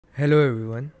Hello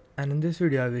everyone, and in this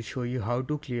video I will show you how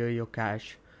to clear your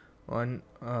cache on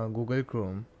Google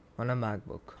Chrome on a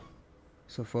MacBook.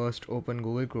 So first open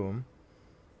Google Chrome.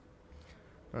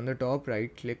 On the top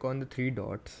right click on the three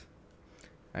dots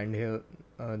and here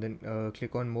then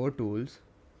click on more tools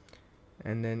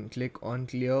and then click on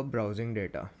clear browsing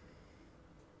data.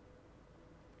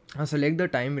 Now select the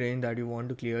time range that you want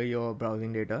to clear your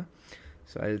browsing data.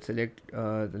 So I'll select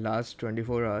the last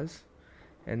 24 hours,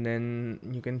 and then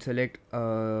you can select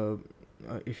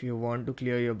if you want to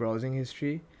clear your browsing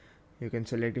history. You can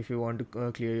select if you want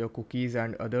to clear your cookies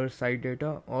and other site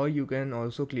data, or you can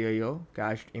also clear your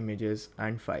cached images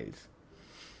and files.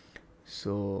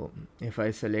 So if I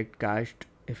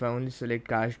only select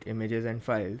cached images and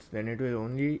files, then it will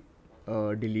only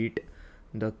delete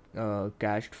the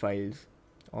cached files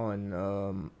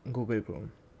on Google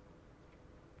Chrome.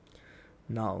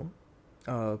 Now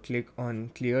click on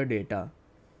clear data,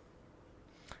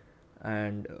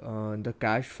 and the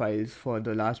cache files for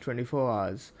the last 24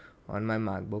 hours on my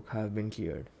MacBook have been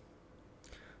cleared.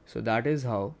 So that is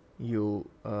how you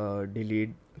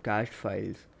delete cached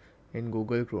files in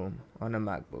Google Chrome on a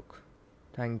MacBook.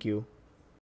 Thank you.